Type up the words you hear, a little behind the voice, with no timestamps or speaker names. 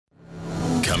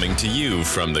Coming to you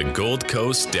from the Gold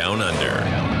Coast Down Under.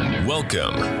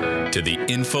 Welcome to the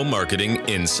Info Marketing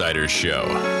Insider Show.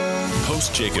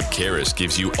 Host Jacob Karras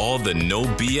gives you all the no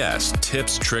BS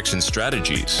tips, tricks, and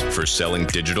strategies for selling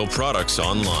digital products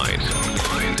online.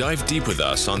 Dive deep with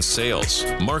us on sales,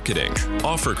 marketing,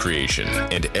 offer creation,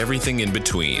 and everything in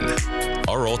between.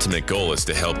 Our ultimate goal is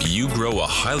to help you grow a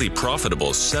highly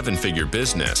profitable seven-figure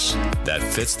business that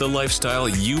fits the lifestyle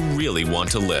you really want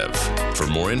to live. For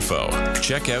more info,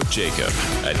 check out Jacob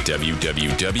at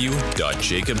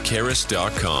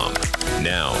www.jacobkarras.com.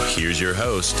 Now, here's your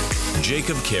host,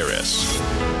 Jacob Karras.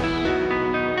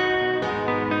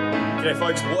 G'day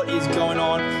folks, what is going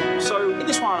on? So in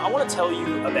this one, I want to tell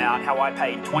you about how I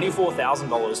paid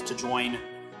 $24,000 to join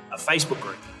a Facebook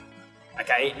group.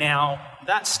 Okay, now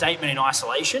that statement in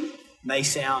isolation may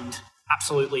sound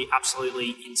absolutely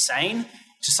insane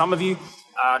to some of you.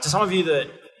 That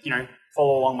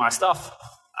follow along my stuff,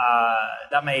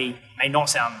 that may not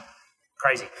sound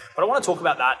crazy. But I want to talk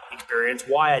about that experience,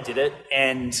 why I did it,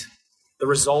 and the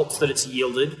results that it's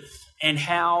yielded, and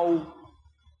how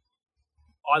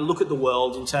I look at the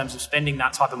world in terms of spending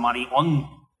that type of money on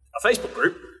a Facebook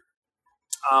group,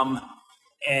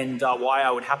 and why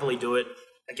I would happily do it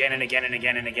again and again and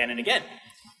again and again and again.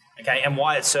 Okay, and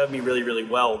why it served me really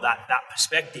well, that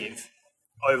perspective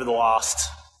over the last,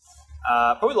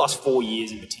 probably the last 4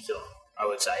 years in particular, I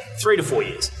would say, 3 to 4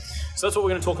 years. So that's what we're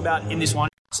going to talk about in this one.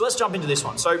 So let's jump into this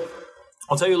one. So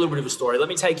I'll tell you a little bit of a story. Let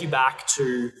me take you back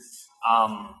to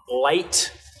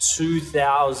late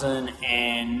 2000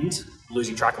 and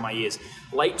losing track of my years.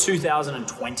 Late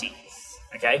 2020.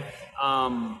 Okay,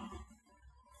 I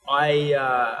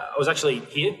was actually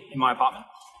here in my apartment,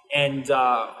 and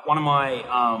one of my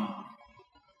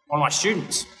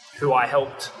students who I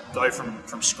helped go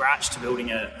from scratch to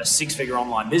building a six-figure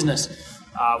online business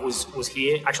was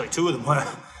here. Actually, two of them were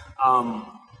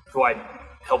who I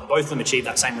helped both of them achieve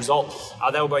that same result.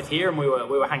 They were both here, and we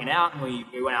were hanging out, and we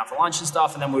went out for lunch and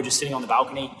stuff, and then we were just sitting on the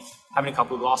balcony having a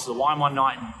couple of glasses of wine one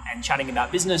night and chatting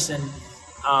about business. And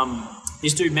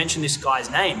this dude mentioned this guy's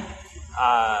name,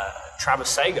 Travis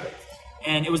Sago,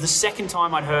 and it was the second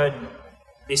time I'd heard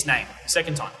this name.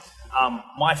 Second time.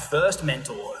 My first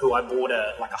mentor, who I bought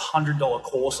a $100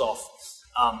 course off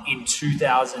in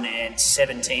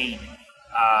 2017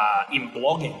 in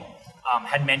blogging,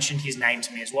 had mentioned his name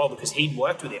to me as well because he'd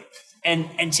worked with him.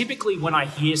 And typically when I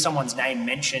hear someone's name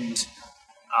mentioned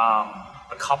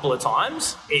a couple of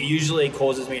times, it usually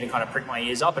causes me to kind of prick my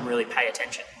ears up and really pay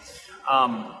attention.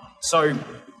 So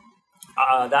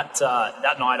that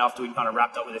night after we'd kind of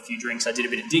wrapped up with a few drinks, I did a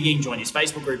bit of digging, joined his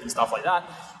Facebook group and stuff like that.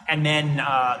 And then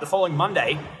the following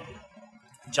Monday,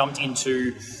 jumped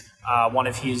into one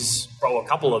of his, a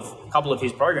couple of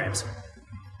his programs.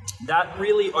 That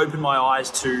really opened my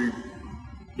eyes to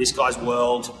this guy's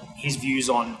world, his views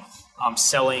on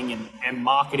selling and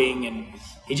marketing, and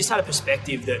he just had a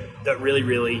perspective that really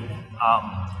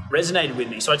resonated with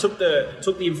me. So I took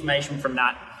the information from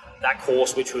that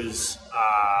course, which was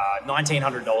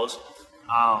 $1,900,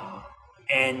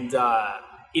 and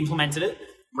implemented it.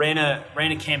 Ran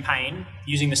a campaign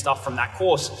using the stuff from that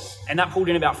course, and that pulled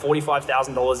in about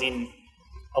 $45,000 in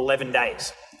 11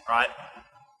 days. Right,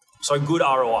 so good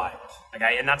ROI.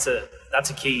 Okay, and that's a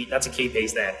key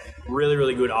piece there.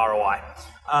 Really good ROI.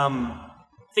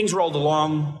 Things rolled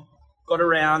along, got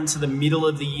around to the middle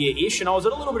of the year-ish, and I was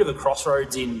at a little bit of a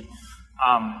crossroads in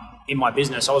my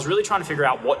business. I was really trying to figure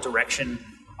out what direction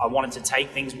I wanted to take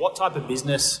things, what type of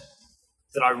business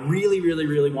that I really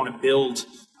want to build,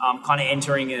 kind of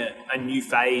entering a new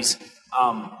phase.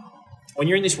 When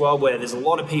you're in this world where there's a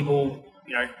lot of people,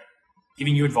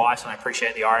 giving you advice, and I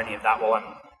appreciate the irony of that while I'm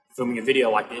filming a video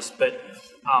like this, but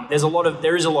there is a lot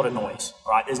of noise,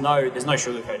 right? There's no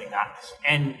sugarcoating that.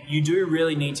 And you do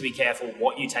really need to be careful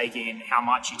what you take in, how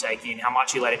much you take in, how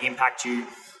much you let it impact you,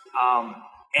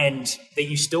 and that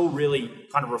you still really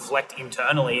kind of reflect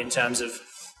internally in terms of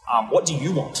what do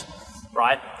you want,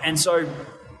 right? And so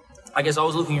I guess I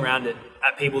was looking around at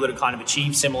people that had kind of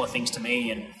achieved similar things to me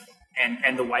and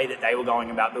the way that they were going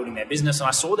about building their business. And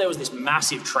I saw there was this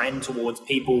massive trend towards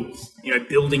people,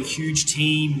 building huge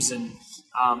teams and,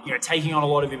 taking on a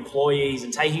lot of employees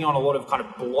and taking on a lot of kind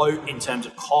of bloat in terms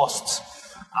of costs,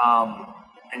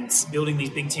 and building these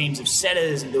big teams of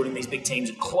setters and building these big teams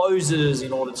of closers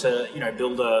in order to,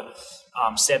 build a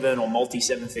seven or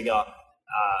multi-seven-figure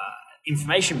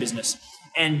information business.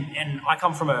 And I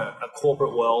come from a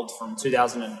corporate world from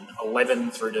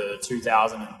 2011 through to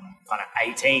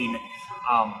 2018,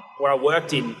 where I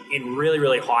worked in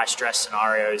really high stress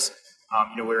scenarios.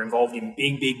 We were involved in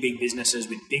big businesses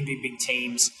with big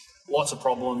teams, lots of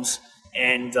problems,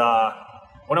 and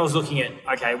when I was looking at,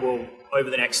 okay, well, over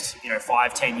the next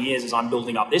 5-10 years as I'm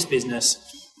building up this business,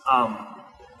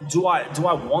 do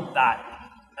I want that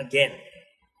again?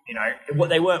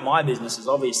 They weren't my businesses,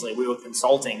 obviously. We were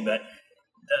consulting, but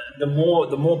the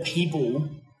more people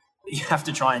you have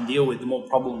to try and deal with, the more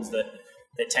problems that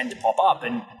tend to pop up.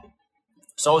 And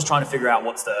so I was trying to figure out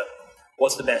what's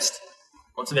the best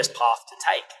path to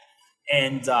take.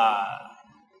 And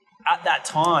at that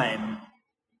time,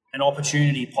 an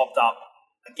opportunity popped up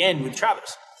again with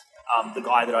Travis, the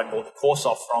guy that I bought the course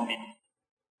from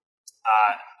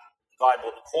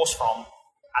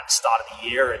at the start of the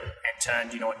year, and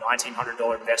turned a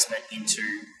 $1,900 investment into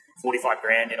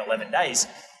 $45,000 in 11 days.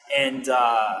 And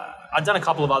I'd done a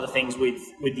couple of other things with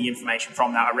the information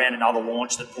from that. I ran another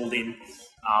launch that pulled in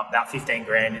about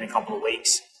 $15,000 in a couple of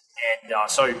weeks. And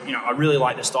so I really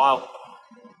like the style.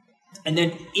 And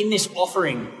then in this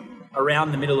offering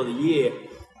around the middle of the year,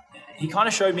 he kind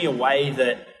of showed me a way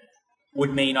that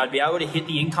would mean I'd be able to hit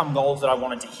the income goals that I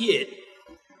wanted to hit,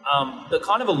 but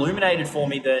kind of illuminated for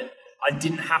me that I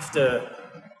didn't have to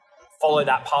follow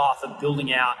that path of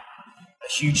building out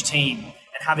a huge team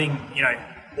and having,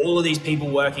 all of these people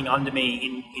working under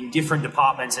me in different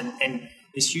departments and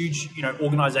this huge,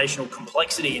 organizational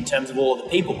complexity in terms of all of the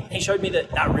people. He showed me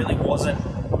that really wasn't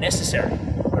necessary.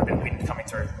 Got a bit of wind coming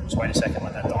through. Just wait a second,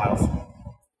 let that die off.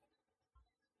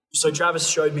 So Travis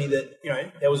showed me that,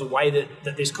 there was a way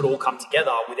that this could all come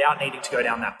together without needing to go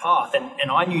down that path.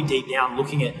 And I knew deep down,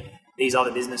 looking at these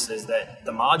other businesses, that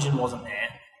the margin wasn't there.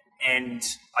 And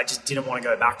I just didn't want to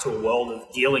go back to a world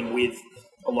of dealing with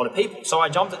a lot of people. So I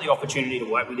jumped at the opportunity to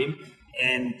work with him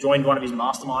and joined one of his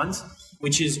masterminds,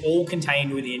 which is all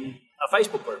contained within a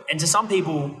Facebook group. And to some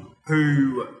people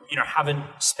who, haven't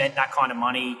spent that kind of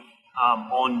money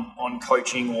on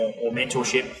coaching or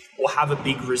mentorship, or have a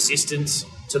big resistance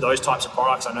to those types of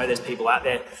products, I know there's people out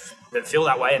there that feel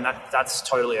that way, and that's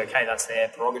totally okay. That's their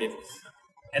prerogative.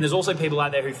 And there's also people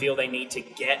out there who feel they need to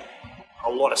get a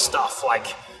lot of stuff, like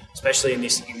especially in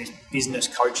this business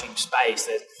coaching space,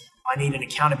 that I need an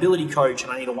accountability coach,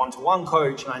 and I need a one-to-one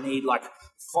coach, and I need like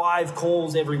 5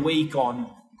 calls every week on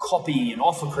copy and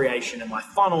offer creation and my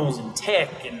funnels and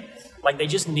tech, and like they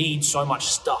just need so much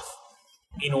stuff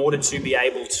in order to be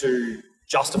able to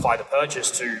justify the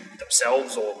purchase to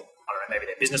themselves, or I don't know, maybe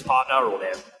their business partner or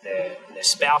their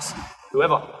spouse,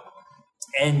 whoever.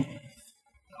 And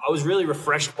I was really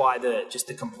refreshed by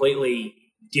the completely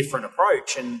different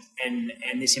approach, and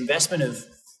this investment of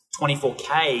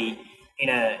 $24K in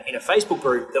a Facebook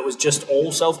group that was just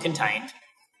all self-contained.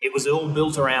 It was all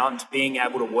built around being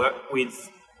able to work with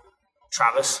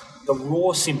Travis, the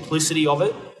raw simplicity of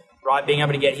it, right? Being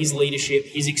able to get his leadership,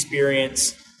 his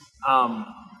experience,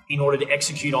 in order to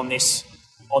execute on this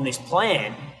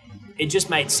plan. It just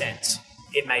made sense.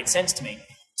 It made sense to me.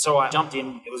 So I jumped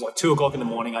in. It was like 2:00 in the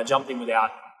morning. I jumped in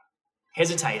without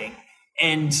hesitating,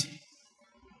 and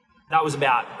that was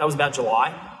about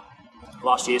July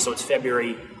last year. So it's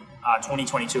February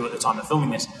 2022 at the time of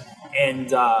filming this,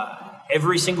 and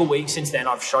every single week since then,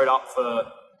 I've showed up for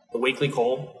the weekly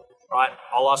call. Right,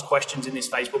 I'll ask questions in this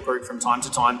Facebook group from time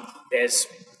to time. There's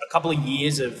a couple of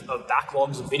years of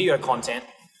backlogs of video content,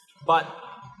 but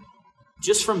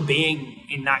just from being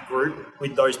in that group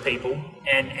with those people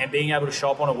and being able to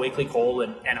show up on a weekly call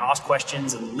and ask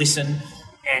questions and listen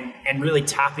and really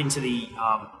tap into the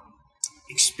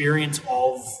experience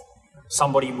of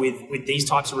somebody with these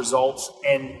types of results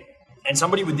and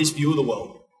somebody with this view of the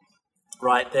world,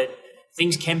 right, that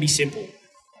things can be simple.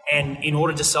 And in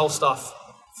order to sell stuff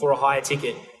for a higher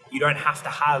ticket, you don't have to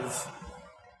have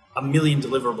a million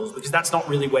deliverables, because that's not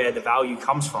really where the value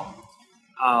comes from.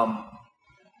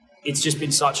 It's just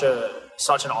been such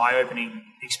an eye-opening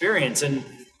experience, and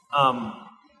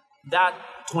that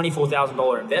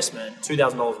 $24,000 investment,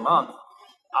 $2,000 a month,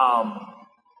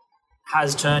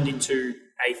 has turned into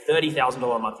a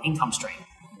 $30,000 a month income stream.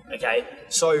 Okay,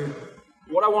 so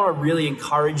what I want to really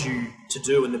encourage you to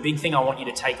do, and the big thing I want you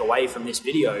to take away from this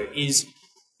video, is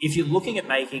if you're looking at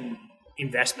making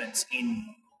investments in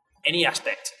any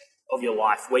aspect of your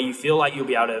life where you feel like you'll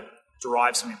be able to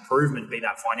derive some improvement, be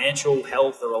that financial,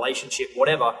 health, a relationship,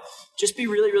 whatever, just be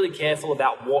really, really careful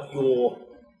about what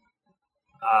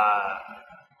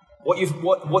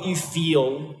you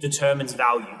feel determines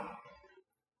value,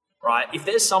 right? If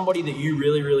there's somebody that you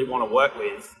really, really want to work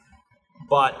with,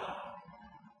 but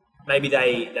maybe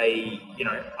they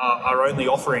are only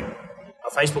offering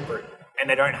a Facebook group, and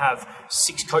they don't have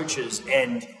 6 coaches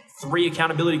and 3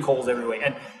 accountability calls every week,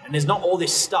 and there's not all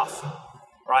this stuff,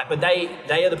 right? But they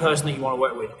are the person that you want to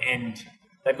work with, and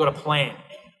they've got a plan,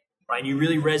 right? And you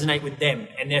really resonate with them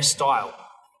and their style,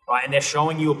 right? And they're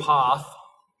showing you a path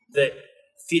that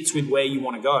fits with where you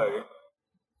want to go,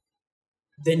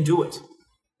 then do it,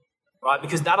 right?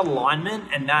 Because that alignment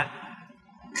and that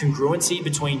congruency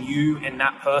between you and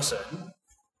that person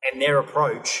and their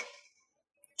approach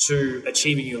to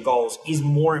achieving your goals is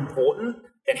more important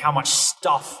than how much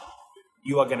stuff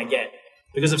you are going to get.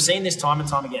 Because I've seen this time and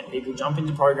time again. People jump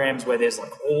into programs where there's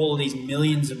like all of these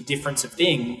millions of different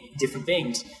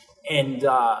things, and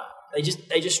they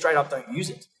just straight up don't use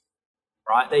it,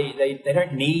 right? They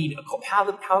don't need a call. How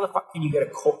the fuck can you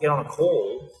get on a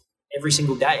call every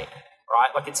single day, right?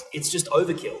 Like it's just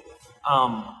overkill.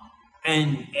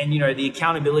 And you know, the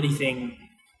accountability thing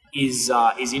is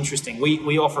interesting.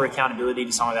 We offer accountability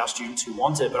to some of our students who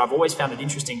want it, but I've always found it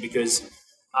interesting because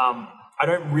I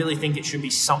don't really think it should be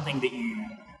something that you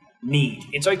need.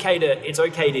 It's okay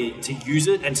to use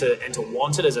it and to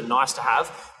want it as a nice to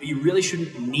have, but you really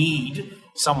shouldn't need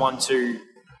someone to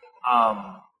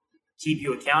keep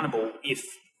you accountable if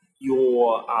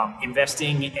you're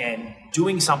investing and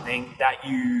doing something that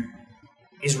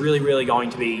is really, really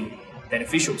going to be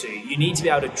beneficial to you. You need to be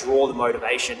able to draw the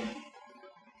motivation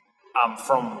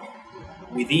from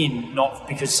within, not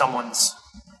because someone's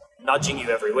nudging you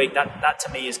every week. That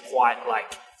to me is quite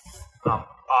like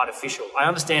artificial. I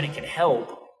understand it can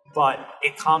help, but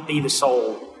it can't be the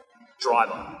sole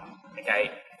driver.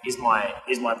 Okay, is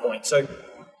my point. So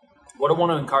what I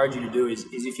want to encourage you to do is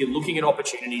if you're looking at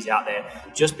opportunities out there,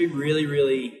 just be really,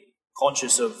 really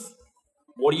conscious of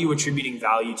what are you attributing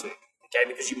value to. Okay,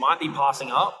 because you might be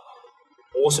passing up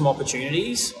awesome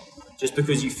opportunities just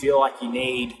because you feel like you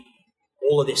need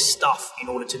all of this stuff in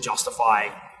order to justify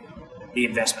the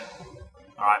investment.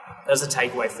 All right, that's a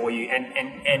takeaway for you.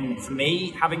 And for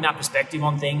me, having that perspective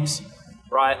on things,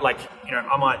 right? Like, you know,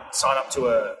 I might sign up to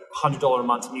a $100 a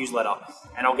month newsletter,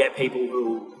 and I'll get people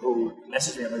who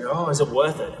message me and they go, "Oh, is it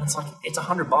worth it?" And it's like, it's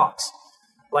 $100.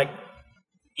 Like,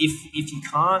 if you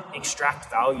can't extract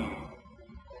value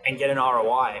and get an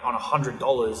ROI on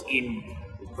 $100 in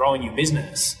growing your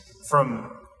business from,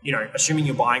 you know, assuming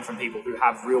you're buying from people who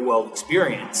have real world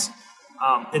experience,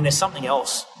 then there's something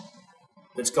else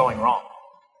that's going wrong,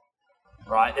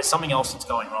 right? There's something else that's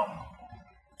going wrong.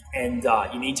 And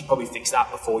you need to probably fix that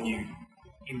before you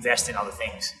invest in other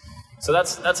things. So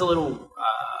that's a little,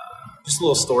 just a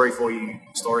little story for you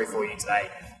today.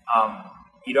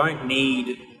 You don't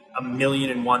need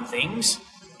 1,000,001 things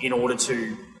in order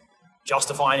to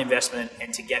justify an investment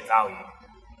and to get value,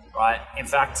 right? In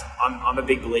fact, I'm a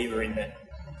big believer in that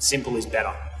simple is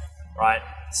better, right?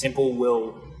 Simple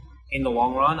will, in the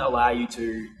long run, allow you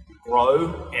to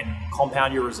grow and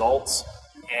compound your results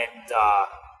and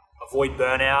avoid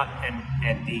burnout,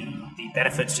 and the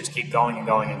benefits just keep going and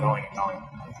going and going and going.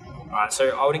 All right,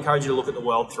 so I would encourage you to look at the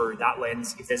world through that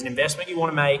lens. If there's an investment you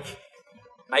want to make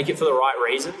it for the right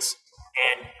reasons,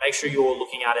 and make sure you're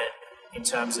looking at it in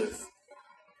terms of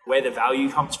where the value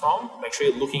comes from. Make sure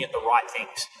you're looking at the right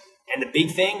things. And the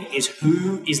big thing is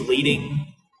who is leading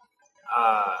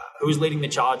the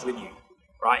charge with you,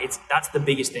 right? That's the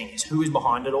biggest thing, is who is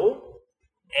behind it all.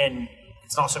 And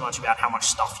it's not so much about how much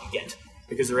stuff you get,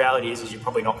 because the reality is you're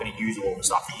probably not going to use all the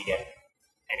stuff that you get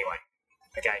anyway.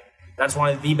 Okay, that's one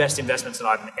of the best investments that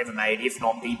I've ever made, if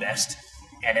not the best,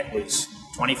 and it was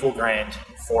 $24,000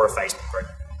 for a Facebook group.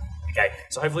 Okay,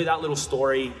 so hopefully that little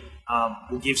story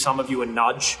will give some of you a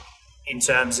nudge in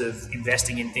terms of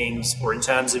investing in things, or in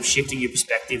terms of shifting your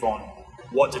perspective on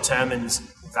what determines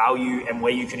value and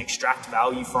where you can extract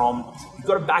value from. You've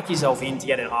got to back yourself in to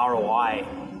get an ROI,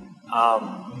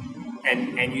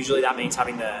 and usually that means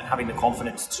having the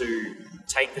confidence to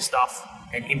take the stuff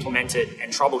and implement it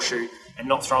and troubleshoot, and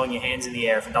not throwing your hands in the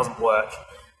air if it doesn't work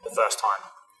the first time.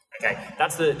 Okay,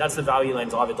 that's the value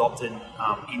lens I've adopted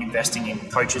in investing in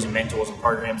coaches and mentors and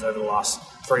programs over the last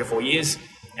 3 or 4 years,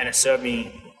 and it served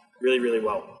me really, really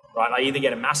well. Right, I either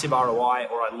get a massive ROI,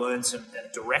 or I learn some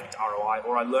direct ROI,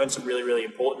 or I learn some really, really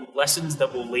important lessons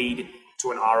that will lead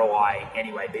to an ROI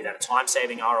anyway, be that a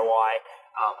time-saving ROI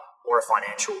or a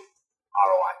financial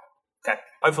ROI. Okay,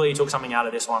 hopefully you took something out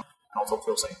of this one, and I'll talk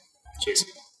to you soon. Cheers.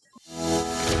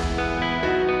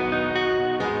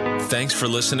 Thanks for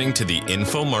listening to the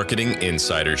Info Marketing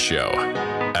Insider Show.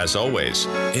 As always,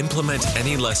 implement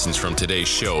any lessons from today's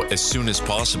show as soon as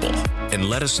possible, and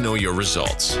let us know your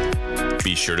results.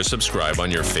 Be sure to subscribe on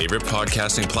your favorite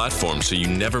podcasting platform so you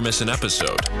never miss an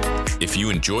episode. If you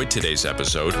enjoyed today's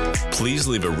episode, please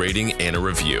leave a rating and a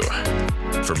review.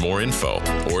 For more info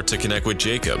or to connect with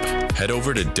Jacob, head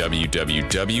over to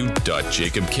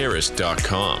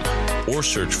www.jacobkarras.com or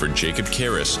search for Jacob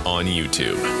Karras on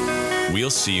YouTube. We'll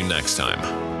see you next time.